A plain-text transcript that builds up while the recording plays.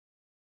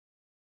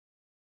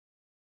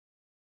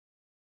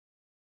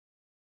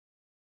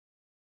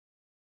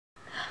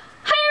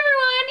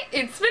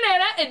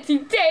and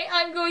today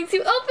I'm going to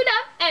open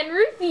up and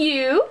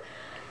review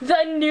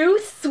the new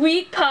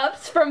Sweet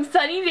Pups from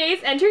Sunny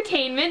Days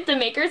Entertainment, the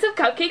makers of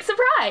Cupcake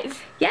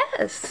Surprise.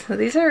 Yes,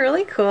 these are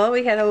really cool.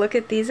 We had a look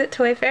at these at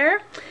Toy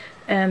Fair,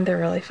 and they're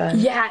really fun.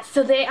 Yeah,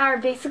 so they are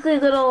basically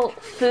little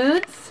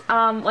foods,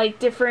 like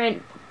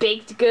different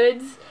baked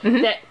goods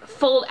that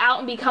fold out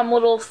and become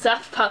little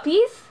stuffed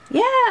puppies.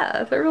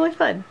 Yeah, they're really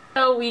fun.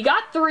 Oh, we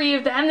got 3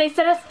 of them. They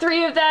sent us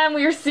 3 of them.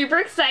 We were super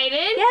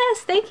excited. Yes,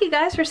 thank you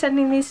guys for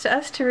sending these to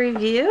us to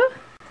review.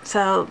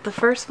 So the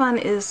first one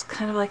is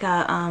kind of like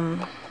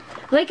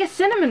a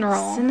cinnamon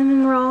roll.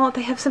 Cinnamon roll.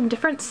 They have some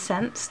different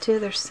scents too.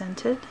 They're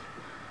scented.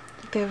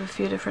 They have a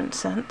few different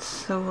scents,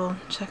 so we'll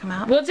check them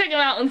out. We'll check them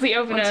out once we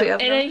open them.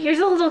 And then here's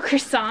a little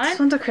croissant. This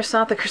one's a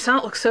croissant. The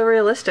croissant looks so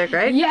realistic,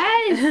 right?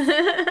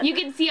 Yes! You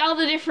can see all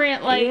the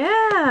different, like...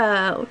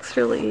 Yeah, it looks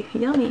really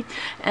yummy.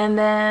 And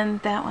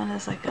then that one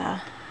is like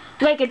a...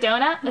 Like a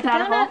donut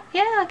without a hole?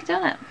 Yeah, like a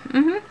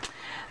donut.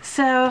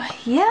 So,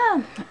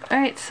 yeah.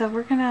 Alright, so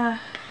we're gonna...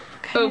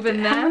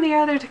 Open them. How many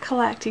are there to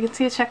collect? You can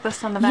see a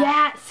checklist on the back.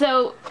 Yeah,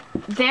 so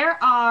there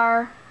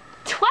are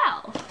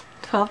 12.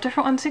 12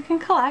 different ones you can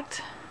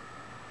collect.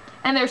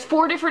 And there's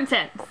 4 different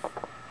scents.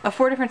 Oh,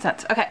 4 different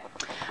scents. Okay.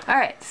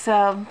 Alright,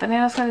 so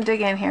Banana's gonna dig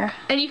in here.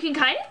 And you can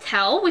kind of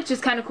tell, which is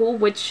kind of cool,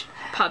 which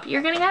puppy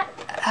you're gonna get.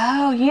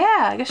 Oh,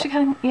 yeah. I guess you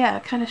kind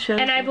of shows.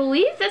 And I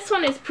believe this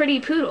one is Pretty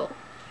Poodle.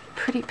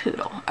 Pretty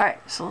Poodle. Alright,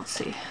 so let's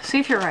see. See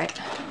if you're right.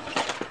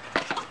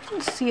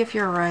 Let's see if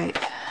you're right.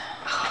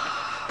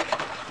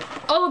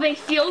 Oh, they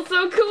feel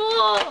so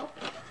cool!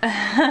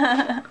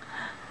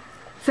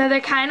 So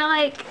they're kind of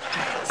like,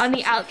 on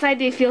the outside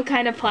they feel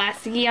kind of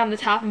plasticky on the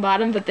top and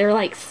bottom, but they're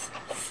like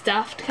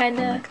stuffed kind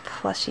of. Like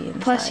plushy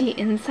inside. Plushy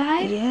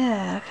inside?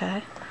 Yeah,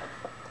 okay.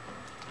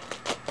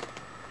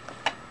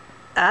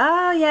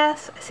 Oh,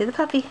 yes. I see the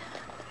puppy.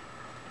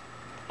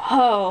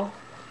 Oh.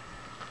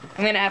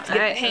 I'm going to have to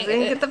get the hang of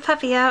it. Get the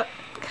puppy out.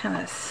 Kind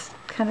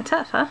of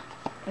tough, huh?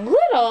 A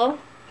little.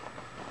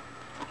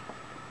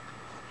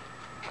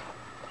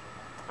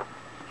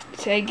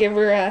 Should I give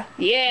her a...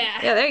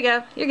 Yeah. Yeah, there you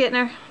go. You're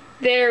getting her.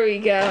 There we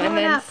go. Come and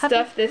then out,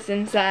 stuff this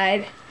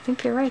inside. I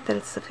think you're right that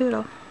it's the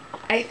poodle.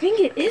 I think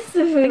it is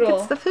the poodle. I think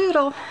it's the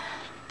poodle.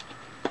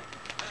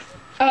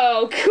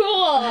 Oh,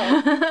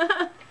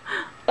 cool.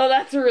 Oh,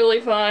 that's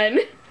really fun.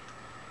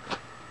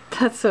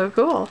 That's so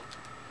cool.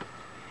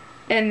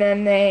 And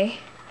then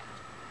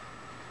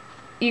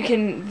you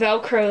can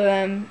Velcro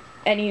them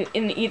in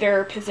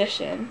either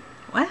position.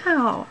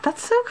 Wow,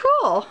 that's so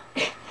cool.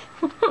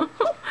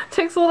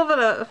 Takes a little bit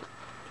of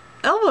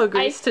elbow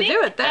grease to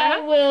do it there.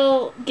 I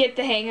will get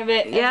the hang of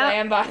it as I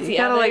unbox the others. You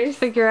gotta like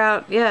figure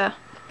out,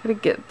 gotta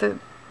get the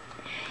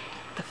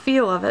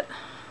feel of it.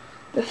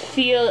 The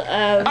feel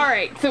of...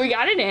 Alright, so we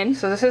got it in.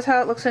 So this is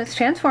how it looks when it's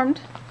transformed.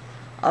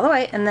 All the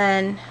way, and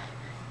then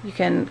you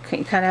kind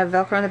of have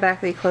Velcro on the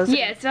back that you close it.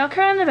 Yeah, it's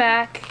Velcro on the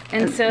back,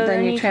 and so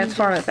then you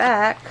transform it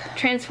back.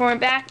 Transform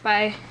it back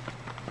by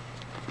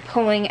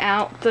pulling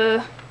out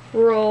the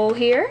roll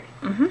here.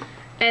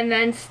 And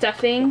then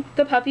stuffing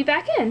the puppy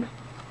back in.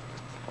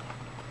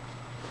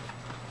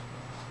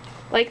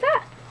 Like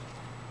that.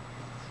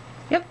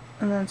 Yep,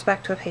 and then it's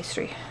back to a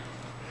pastry.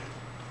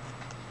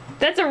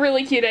 That's a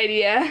really cute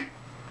idea.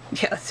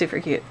 Yeah, that's super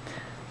cute.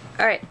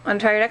 Alright, wanna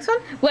try your next one?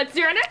 Let's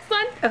do our next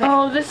one. Okay.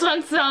 Oh, this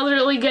one smells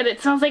really good.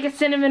 It smells like a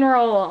cinnamon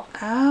roll.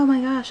 Oh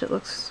my gosh, it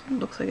looks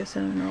like a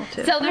cinnamon roll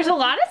too. So there's a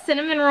lot of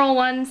cinnamon roll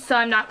ones, so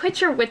I'm not quite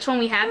sure which one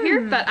we have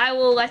here, but I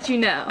will let you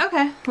know.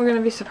 Okay, we're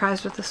gonna be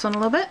surprised with this one a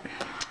little bit.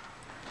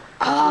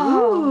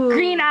 Oh, ooh.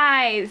 Green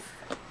eyes.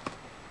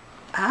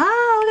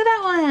 Oh, look at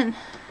that one.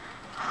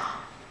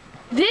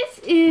 This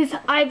is,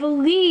 I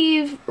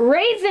believe,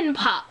 Raisin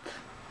Pup.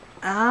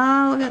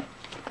 Oh, look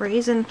at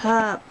Raisin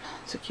Pup.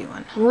 It's a cute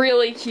one.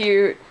 Really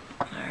cute.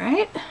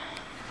 Alright.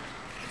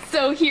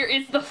 So here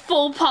is the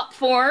full pup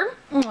form.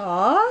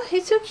 Aw,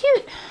 he's so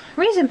cute.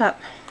 Raisin Pup.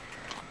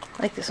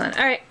 I like this one.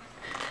 Alright.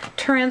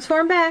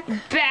 Transform back.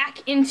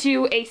 Back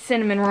into a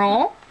cinnamon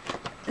roll.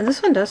 And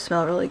this one does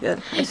smell really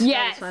good. Yes.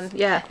 This one.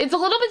 Yeah. It's a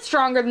little bit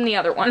stronger than the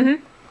other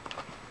one.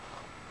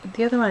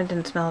 The other one I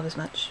didn't smell it as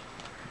much.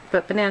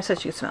 But Banana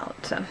said you could smell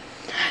it, so.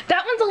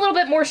 That one's a little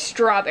bit more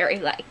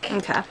strawberry-like.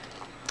 Okay.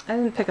 I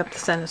didn't pick up the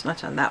scent as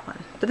much on that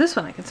one. But this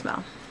one I can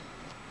smell.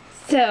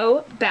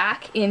 So,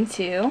 back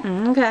into...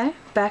 Okay.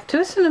 Back to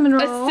a cinnamon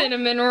roll. A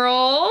cinnamon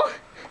roll.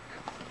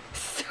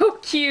 So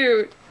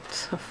cute.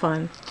 So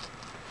fun.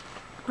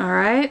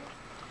 Alright.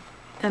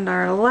 And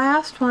our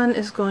last one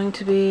is going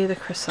to be the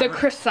croissant. The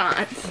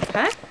croissants.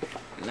 Okay.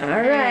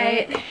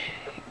 Alright. Here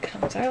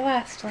comes our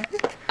last one.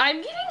 I'm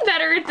getting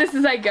better at this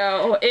as I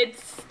go.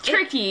 It's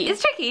tricky.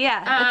 It's tricky,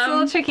 yeah. It's a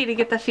little tricky to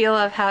get the feel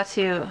of how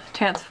to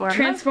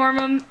transform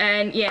them.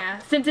 And yeah,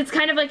 since it's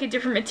kind of like a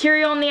different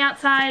material on the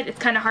outside, it's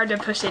kind of hard to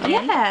push it in.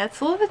 Yeah,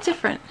 it's a little bit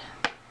different.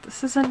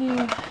 This is a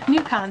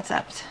new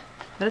concept,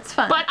 but it's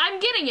fun. But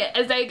I'm getting it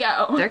as I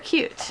go. They're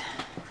cute.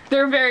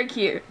 They're very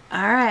cute.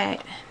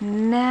 Alright,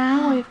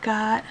 now we've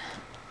got...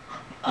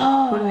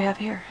 Oh. What do we have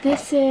here?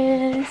 This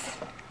is...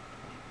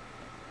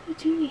 What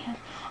do we have?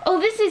 Oh,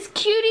 this is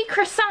Cutie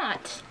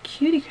Croissant.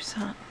 Cutie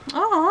croissant.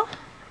 Aw.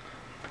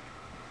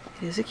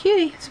 It is a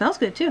cutie. It smells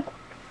good too.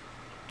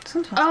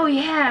 Smells Oh good.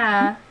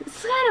 yeah.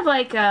 It's kind of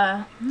like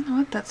a... I don't know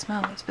what that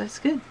smell is, but it's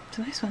good. It's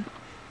a nice one.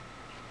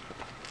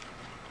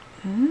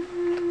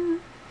 Mmm.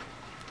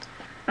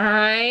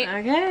 Alright.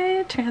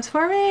 Okay,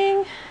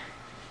 transforming.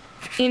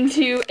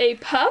 Into a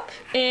pup,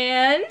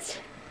 and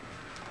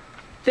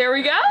there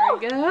we go.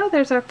 There we go.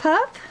 There's our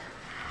pup.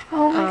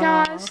 Oh my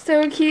gosh,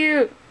 so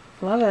cute.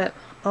 Love it.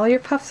 All your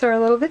pups are a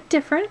little bit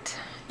different.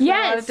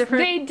 Yes,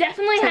 they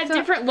definitely had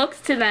different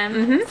looks to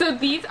them. So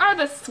these are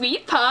the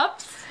Sweet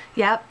Pups.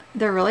 Yep,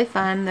 they're really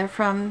fun. They're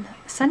from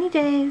Sunny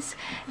Days.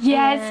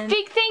 Yes, and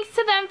big thanks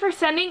to them for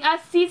sending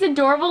us these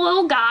adorable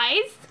little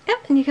guys.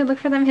 Yep, and you can look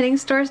for them hitting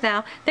stores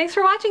now. Thanks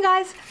for watching,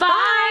 guys.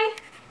 Bye.